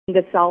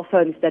The cell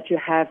phones that you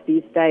have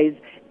these days,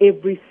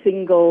 every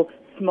single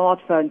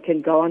smartphone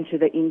can go onto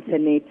the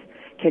internet,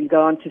 can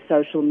go onto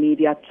social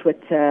media,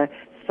 Twitter,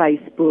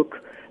 Facebook,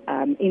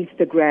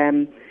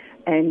 Instagram,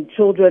 and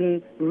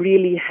children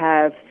really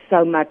have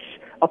so much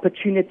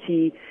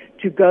opportunity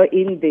to go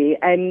in there.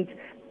 And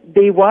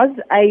there was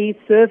a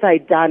survey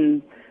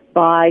done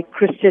by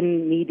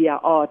Christian Media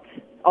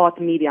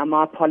Art Media,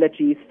 my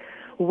apologies,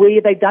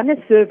 where they done a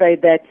survey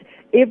that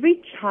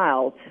every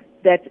child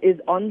that is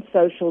on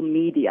social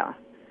media,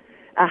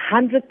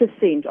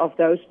 100% of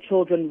those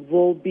children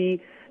will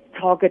be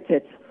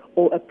targeted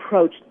or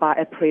approached by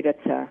a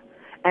predator.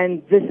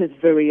 And this is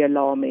very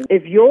alarming.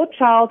 If your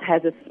child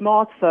has a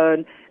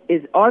smartphone,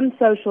 is on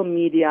social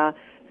media,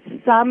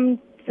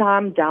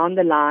 sometime down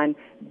the line,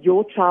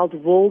 your child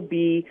will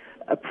be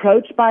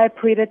approached by a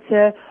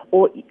predator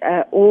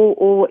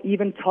or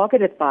even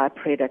targeted by a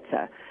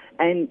predator.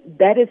 And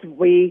that is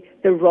where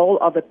the role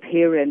of a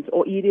parent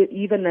or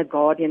even a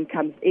guardian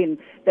comes in,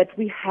 that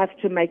we have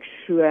to make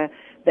sure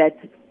that,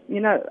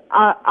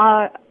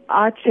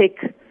 I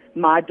check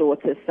my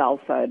daughter's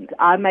cell phone.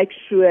 I make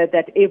sure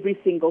that every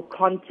single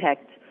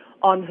contact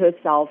on her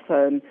cell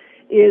phone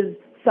is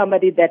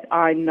somebody that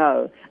I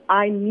know.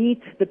 I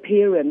meet the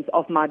parents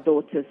of my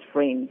daughter's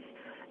friends.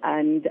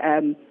 And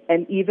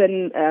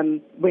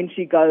even when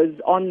she goes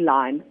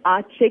online,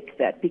 I check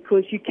that,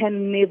 because you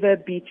can never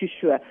be too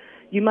sure.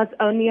 You must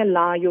only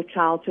allow your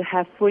child to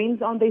have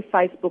friends on their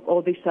Facebook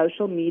or their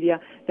social media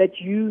that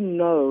you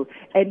know,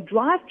 and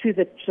drive to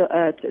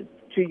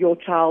your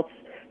child's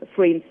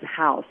friend's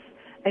house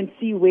and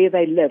see where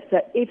they live.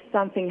 So if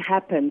something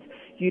happens,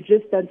 you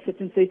just don't sit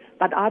and say,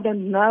 but I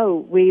don't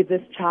know where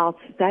this child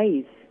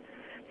stays.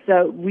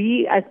 So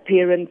we as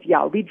parents,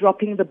 we're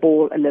dropping the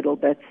ball a little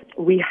bit.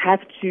 We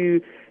have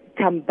to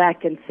come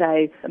back and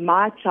say,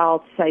 my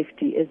child's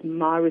safety is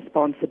my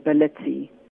responsibility.